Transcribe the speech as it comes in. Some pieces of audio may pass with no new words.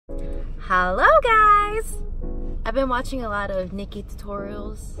Hello guys! I've been watching a lot of Nikki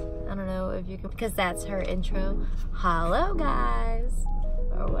tutorials. I don't know if you can, because that's her intro. Hello guys!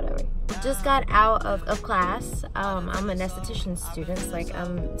 Or whatever. Just got out of class. I'm an esthetician student, like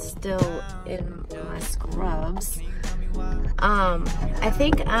I'm still in my scrubs. I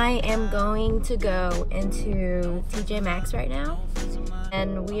think I am going to go into TJ Maxx right now.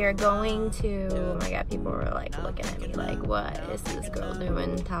 And we are going to, oh my god, people were like looking at me like, what is this girl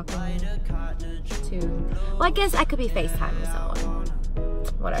doing talking to, well, I guess I could be FaceTiming someone.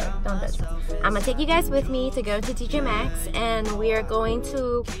 Whatever, don't judge me. I'm gonna take you guys with me to go to TJ Maxx, and we are going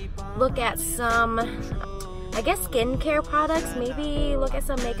to look at some, I guess, skincare products, maybe look at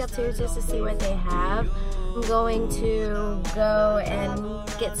some makeup too, just to see what they have. I'm going to go and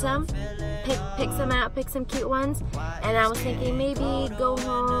get some, pick some out, pick some cute ones, and I was thinking maybe go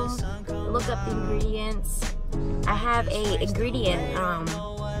home, look up the ingredients. I have a ingredient,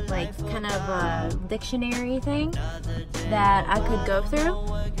 like kind of a dictionary thing that I could go through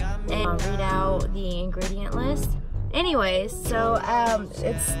and read out the ingredient list. Anyways, so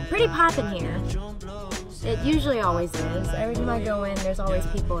it's pretty poppin' here. It usually always is. Every time I go in, there's always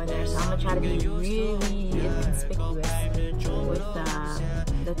people in there, so I'm gonna try to be really inconspicuous with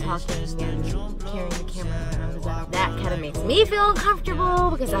the talking and carrying the camera around, because that kind of makes me feel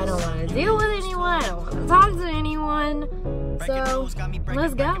uncomfortable because I don't want to deal with anyone, I don't want to talk to anyone. So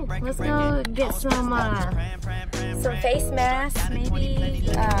let's go. Let's go get some face masks, maybe.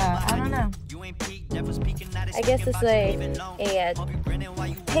 I don't know. I guess it's a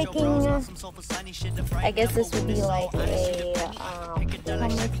taking. I guess this would be like a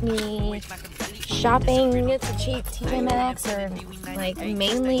come with me shopping to cheap TJ Maxx, or like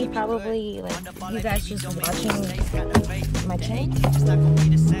mainly probably like you guys just watching my channel,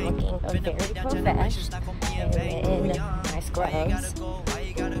 looking very professional in my scrubs. Hey,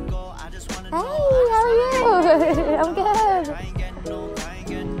 how are you? I'm good.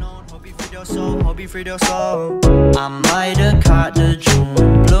 I might have caught the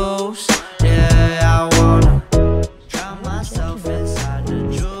June blues. Yeah, I wanna drown myself inside the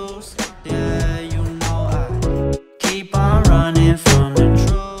juice. Yeah, you know I keep on running from the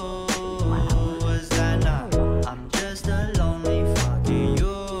truth. Was that not? I'm just a lonely fucking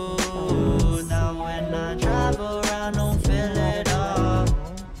you. Now when I drive around, don't feel it all.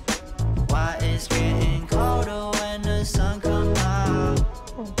 Why it's getting colder when the sun comes out?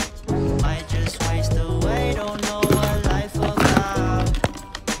 Might just waste away, don't know what life about.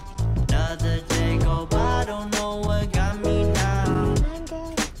 Another day go by, don't know what got me now.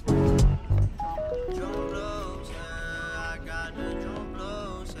 Drum blows, yeah, I got the drum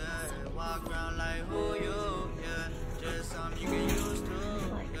blows, yeah. Walk around like who you, yeah. Just something you can use to,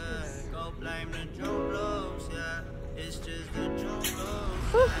 yeah. Go blame the drum blows, yeah. It's just the drum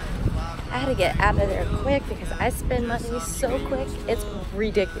blows. I had to get out of there quick because I spend money so quick, it's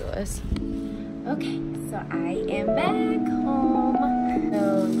ridiculous. Okay, so I am back home. So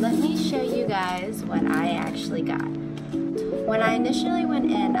let me show you guys what I actually got. When I initially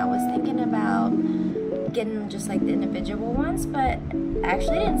went in, I was thinking about getting just like the individual ones, but I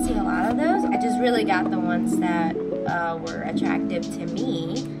actually didn't see a lot of those. I just really got the ones that were attractive to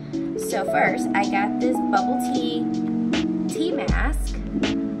me. So first, I got this bubble tea mask,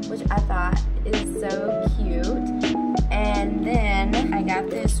 which I thought is so cute. And then I got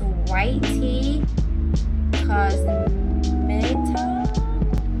this white tea cosmeta,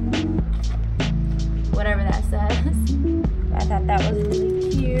 whatever that says. I thought that was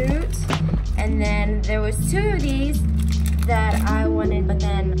really cute. And then there was two of these that I wanted, but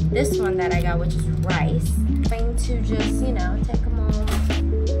then this one that I got, which is rice. I'm going to just, you know, take them home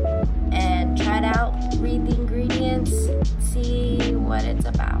and try it out, read the ingredients, see what it's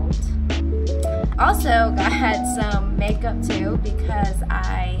about. Also got some makeup too, because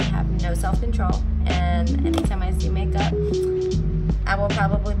I have no self-control, and anytime I see makeup, I will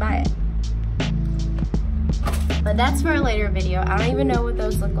probably buy it. But that's for a later video. I don't even know what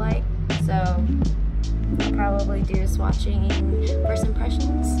those look like, so I'll probably do swatching first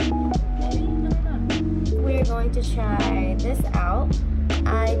impressions, maybe, I don't know. We're going to try this out.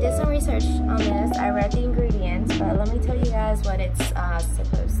 I did some research on this, I read the ingredients, but let me tell you guys what it's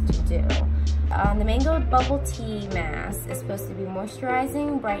supposed to do. The mango bubble tea mask is supposed to be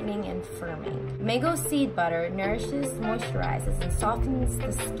moisturizing, brightening, and firming. Mango seed butter nourishes, moisturizes, and softens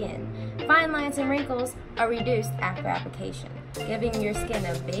the skin. Fine lines and wrinkles are reduced after application, giving your skin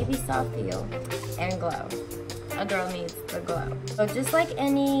a baby soft feel and glow. A girl needs the glow. So just like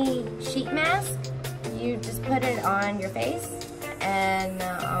any sheet mask, you just put it on your face and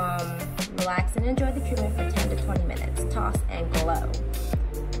relax and enjoy the treatment for 10 to 20 minutes. Toss and glow.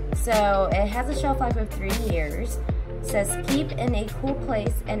 So it has a shelf life of 3 years. It says keep in a cool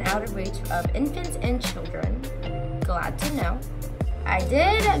place and out of reach of infants and children. Glad to know. I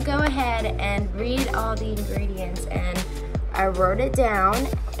did go ahead and read all the ingredients, and I wrote it down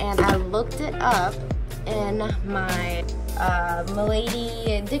and I looked it up in my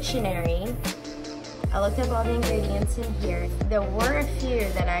Milady dictionary. I looked up all the ingredients in here. There were a few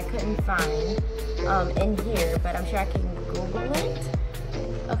that I couldn't find in here, but I'm sure I can Google it.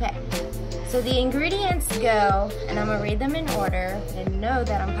 Okay, so the ingredients go, and I'm gonna read them in order, and know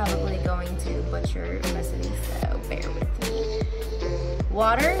that I'm probably going to butcher most of these, so bear with me.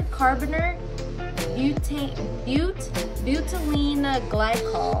 Water, carboner, butylene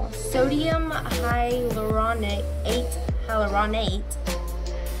glycol, sodium hyaluronate,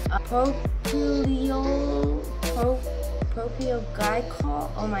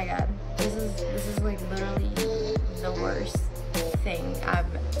 propylglycol. Oh my god, this is like literally the worst thing I've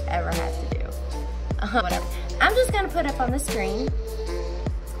ever had to do. Whatever. I'm just gonna put up on the screen.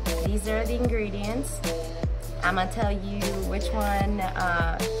 These are the ingredients. I'm gonna tell you which one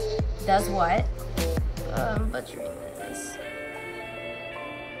does what. Butchering this.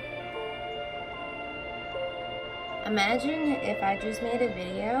 Imagine if I just made a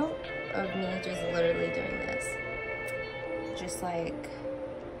video of me just literally doing this. Just like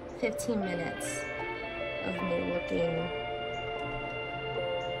 15 minutes of me looking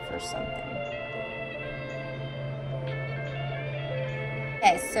for something.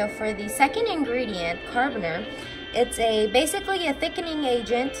 Okay, so for the second ingredient, carboner, it's basically a thickening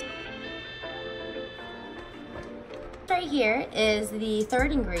agent. Right here is the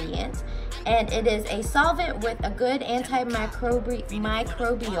third ingredient, and it is a solvent with a good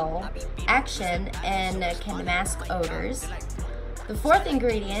antimicrobial action and can mask odors. The fourth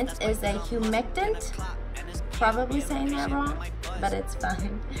ingredient is a humectant, probably saying that wrong, but it's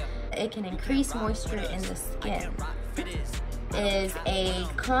fine. It can increase moisture in the skin. Is a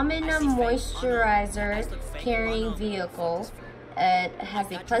common moisturizer carrying vehicle. It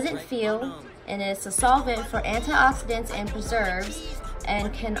has a pleasant feel, and it's a solvent for antioxidants and preserves,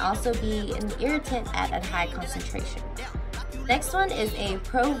 and can also be an irritant at a high concentration. Next one is a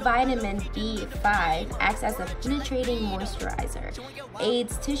provitamin B5, acts as a penetrating moisturizer,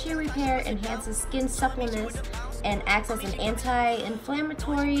 aids tissue repair, enhances skin suppleness, and acts as an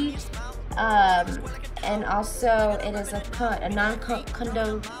anti-inflammatory. And also it is a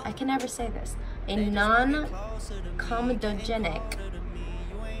non-comedogenic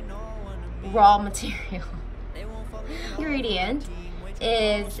raw material. Ingredient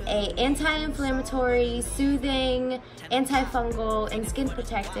is a anti-inflammatory, soothing, antifungal, and skin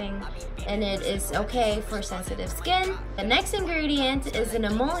protecting, and it is okay for sensitive skin. The next ingredient is an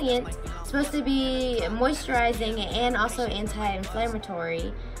emollient, supposed to be moisturizing and also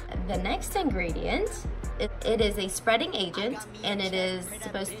anti-inflammatory. The next ingredient, it is a spreading agent, and it is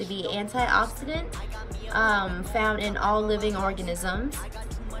supposed to be antioxidant, found in all living organisms.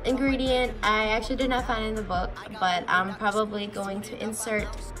 Ingredient, I actually did not find in the book, but I'm probably going to insert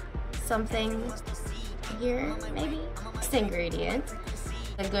something here, maybe. Next ingredient,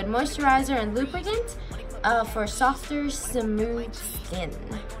 a good moisturizer and lubricant for softer, smooth skin.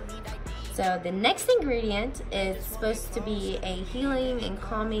 So the next ingredient is supposed to be a healing and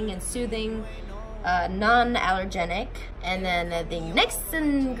calming and soothing, non-allergenic. And then the next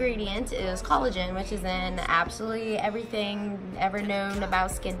ingredient is collagen, which is in absolutely everything ever known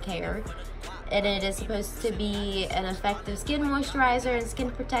about skincare. And it is supposed to be an effective skin moisturizer and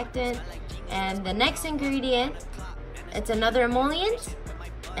skin protectant. And the next ingredient, it's another emollient.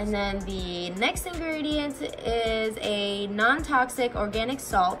 And then the next ingredient is a non-toxic organic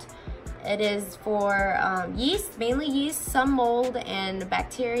salt. It is for yeast, mainly yeast, some mold, and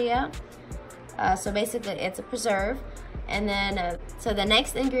bacteria. So basically it's a preserve. And then, so the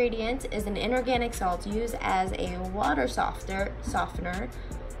next ingredient is an inorganic salt used as a water softener.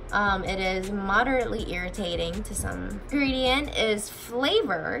 It is moderately irritating to some. Ingredient is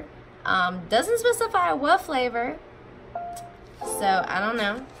flavor. Doesn't specify what flavor, so I don't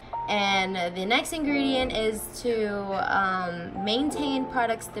know. And the next ingredient is to maintain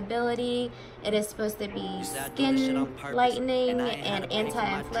product stability. It is supposed to be skin lightening and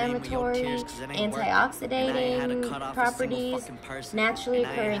anti-inflammatory, antioxidating properties, naturally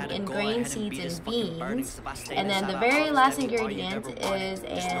occurring in grain, seeds, and beans. And then the very last ingredient is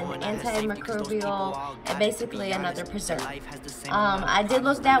an antimicrobial, basically another preserve. I did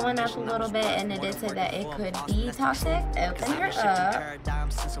look that one up a little bit, and it did say that it could be toxic. Open her up.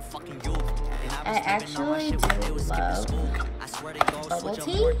 I actually do love bubble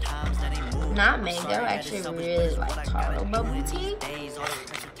tea. Not mango, I actually really like taro bubble tea.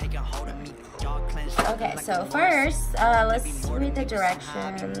 Okay, so first, let's read the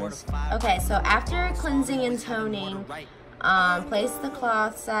directions. Okay, so after cleansing and toning, place the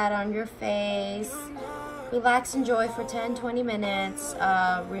cloth side on your face. Relax, enjoy for 10-20 minutes.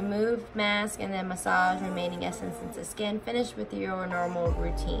 Remove mask and then massage remaining essence into skin. Finish with your normal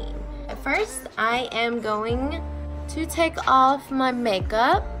routine. At first, I am going to take off my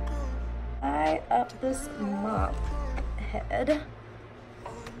makeup. Tie up this mop head.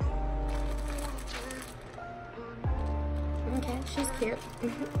 Okay, she's cute.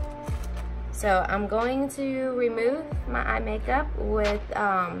 So I'm going to remove my eye makeup with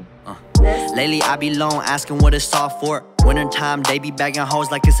this. Lately I be lone asking what it's all for. Wintertime they be bagging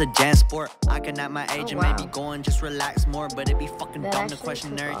hoes like it's a jam sport. I can at my age and maybe go and just relax more, but it be fucking dumb to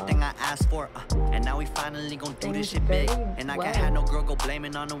question everything I asked for. And now we finally gon' do this shit big, and I can't have no girl go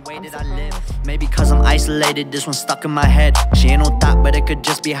blaming on the way that I live. Maybe cause I'm isolated, this one's stuck in my head. She ain't no thought, but it could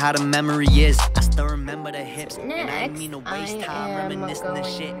just be how the memory is. I still remember the hips, and I ain't mean to waste time reminiscing this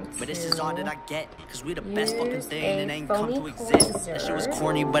shit, but this is all that I get, cause we the best fucking thing and it ain't come to exist. That shit was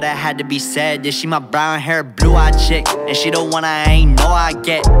corny, but it had to be said. Yeah, she my brown hair, blue-eyed chick, and she the one I ain't know I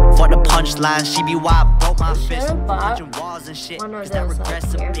get. For the punchline, she be why I broke my fist. Punching walls and shit, cause that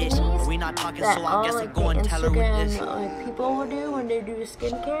regrets a bitch. We not talking, so I guess I'm going to tell her with this. Like people will do when they do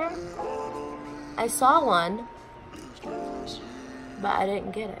skincare. I saw one, but I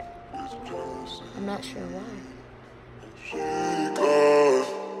didn't get it. I'm not sure why.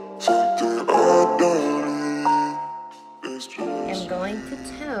 I'm going to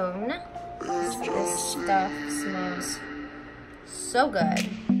tone. This stuff smells so good.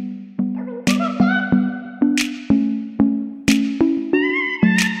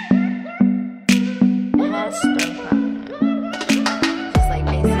 It has stone cotton, just like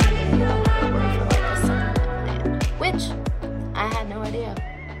basically for like a sunlight, which I had no idea.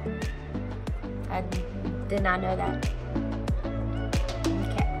 I did not know that.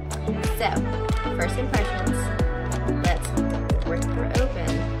 Okay, so first impressions. Let's rip her open.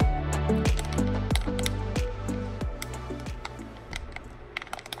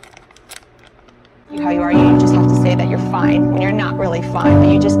 How you are, you just have to say that you're fine when you're not really fine, but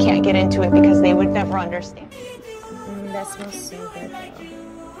you just can't get into it because they would never understand. That smells so good though.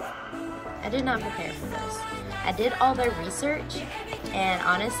 I did not prepare for this. I did all the research, and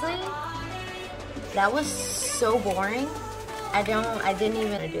honestly, that was so boring. I didn't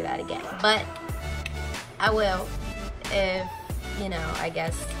even do that again, but I will if, you know, I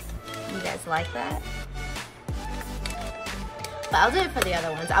guess you guys like that. But I'll do it for the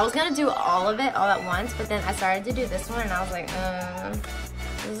other ones. I was gonna do all of it all at once, but then I started to do this one and I was like,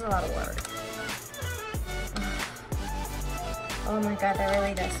 this is a lot of work. Oh my god, that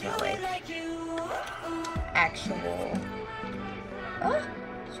really does smell like actual, oh,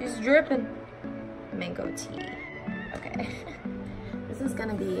 she's dripping. Mango tea. Okay. This is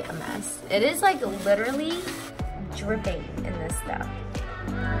gonna be a mess. It is like literally dripping in this stuff.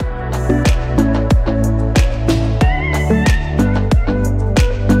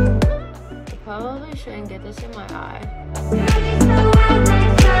 Probably shouldn't get this in my eye. Okay.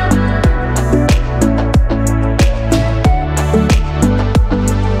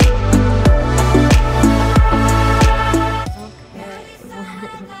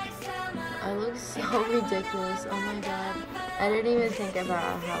 I look so ridiculous. Oh my god. I didn't even think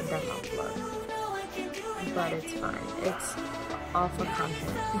about how dumb I look. But it's fine. It's all for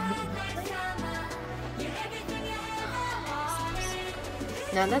content.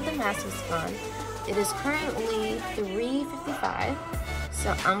 Now that the mask is gone, it is currently 3:55,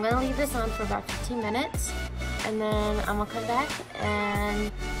 so I'm gonna leave this on for about 15 minutes, and then I'm gonna come back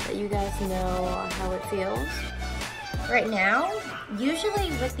and let you guys know how it feels. Right now,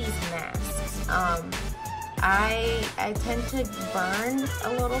 usually with these masks, I tend to burn a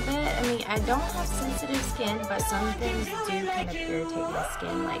little bit. I mean, I don't have sensitive skin, but some things do kind of irritate my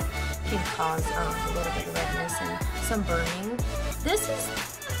skin, like can cause a little bit of redness and some burning. This is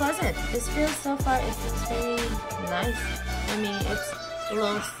pleasant. This feels so far, it feels very nice. I mean, it's a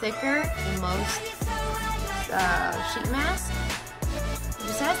little thicker than most sheet masks.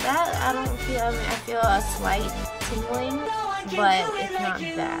 Besides that, I don't feel, I mean, I feel a slight tingling, but it's not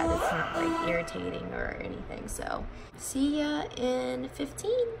bad. It's not like irritating or anything. So, see ya in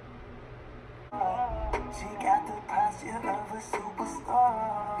 15.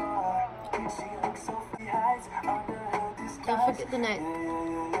 Don't forget the neck.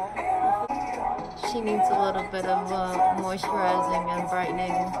 She needs a little bit of moisturizing and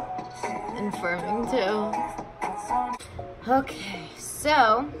brightening and firming too. Okay,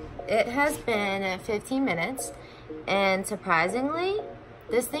 so it has been 15 minutes, and surprisingly,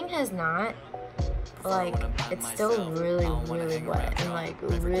 this thing has not like it's still really wet and like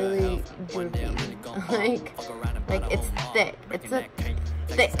really droopy. like it's thick. It's a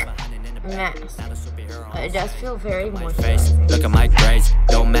thick mask. It does feel very moisturizing. Look at my grades,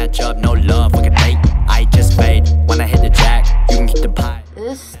 don't match up, no love, look at date. I just fade when I hit the jack. You can keep the pie.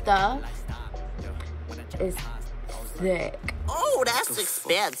 This stuff is thick. Oh, that's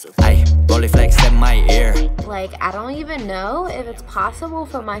expensive. I Rolleiflex in my ear. Like, I don't even know if it's possible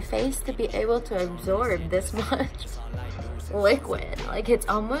for my face to be able to absorb this much liquid. Like, it's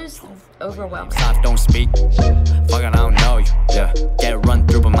almost overwhelming. Soft, don't speak. Fuck, I don't know you. Yeah, get run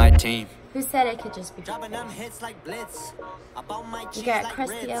through by my team. Who said it could just be Dropping them hits like blitz. You got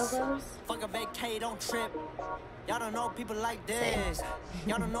crusty elbows? Fuck a vacay, don't trip. Y'all don't know people like this.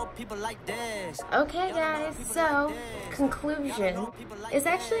 Y'all don't know people like this. Okay guys, so conclusion, it's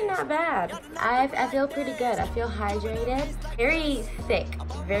actually not bad. I feel pretty good. I feel hydrated, very thick,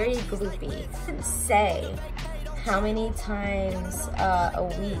 very gloopy. I didn't say how many times a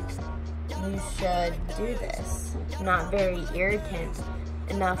week you should do this. Not very irritant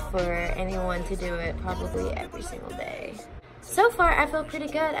enough for anyone to do it probably every single day. So far, I feel pretty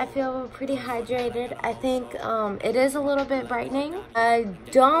good. I feel pretty hydrated. I think it is a little bit brightening. I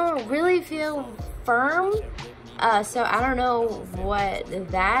don't really feel firm, so I don't know what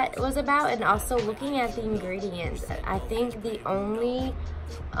that was about. And also looking at the ingredients, I think the only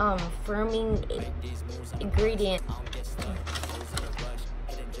firming ingredient.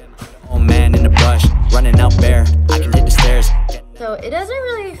 Oh man in the brush, running out bare. I can hit the stairs. So it doesn't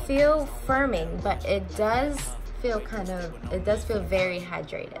really feel firming, but it does feel very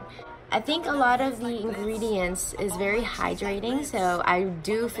hydrated. I think a lot of the ingredients is very hydrating, so I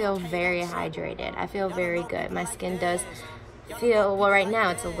do feel very hydrated. I feel very good. My skin does feel, well, right now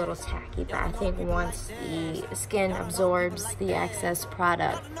it's a little tacky, but I think once the skin absorbs the excess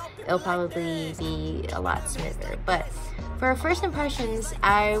product, it'll probably be a lot smoother. But for first impressions,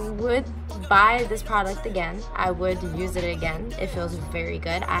 I would buy this product again. I would use it again. It feels very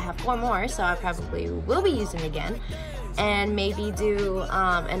good. I have 4 more, so I probably will be using it again. And maybe do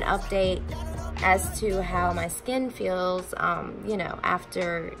an update as to how my skin feels, you know,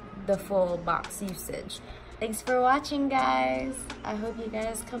 after the full box usage. Thanks for watching, guys. I hope you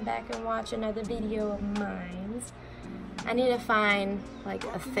guys come back and watch another video of mine. I need to find like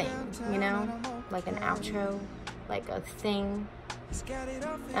a thing, you know, like an outro, like a thing.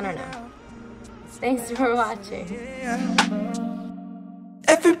 I don't know. Thanks for watching.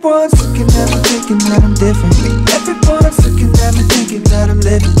 Everyone's looking at me thinking that I'm different. Everyone's looking at me thinking that I'm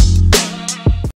living.